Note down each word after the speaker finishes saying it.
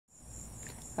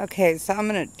Okay, so I'm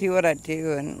going to do what I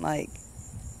do and, like,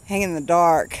 hang in the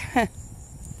dark.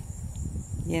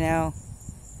 You know,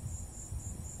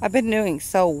 I've been doing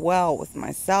so well with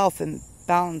myself and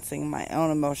balancing my own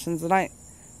emotions, and I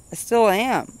still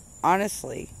am,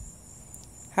 honestly.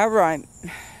 However,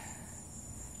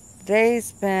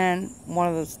 today's been one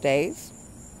of those days.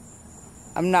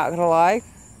 I'm not going to lie.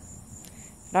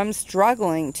 But I'm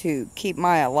struggling to keep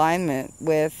my alignment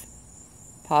with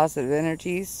positive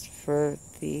energies for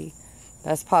the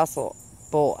best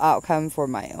possible outcome for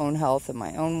my own health and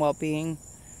my own well-being.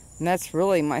 And that's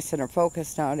really my center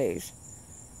focus nowadays.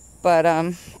 But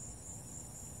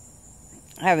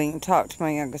having talked to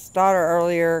my youngest daughter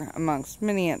earlier, amongst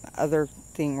many other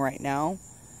thing right now,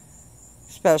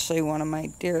 especially one of my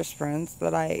dearest friends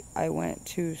that I went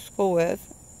to school with,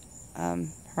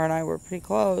 her and I were pretty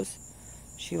close.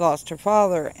 She lost her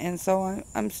father, and so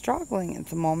I'm struggling at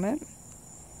the moment.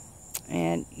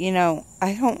 And, you know,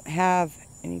 I don't have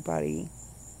anybody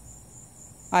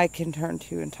I can turn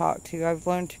to and talk to. I've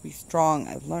learned to be strong.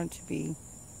 I've learned to be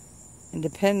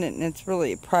independent, and it's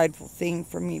really a prideful thing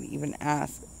for me to even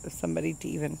ask somebody to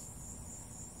even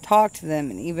talk to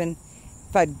them. And even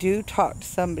if I do talk to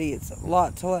somebody, it's a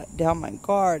lot to let down my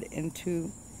guard and to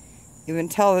even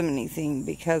tell them anything,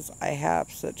 because I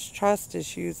have such trust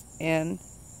issues. And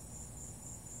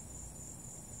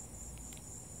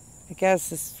I guess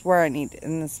this is where I need to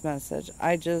end this message.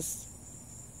 I just,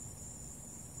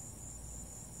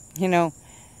 you know,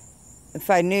 if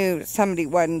I knew somebody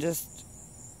wasn't just,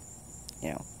 you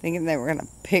know, thinking they were going to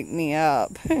pick me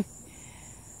up,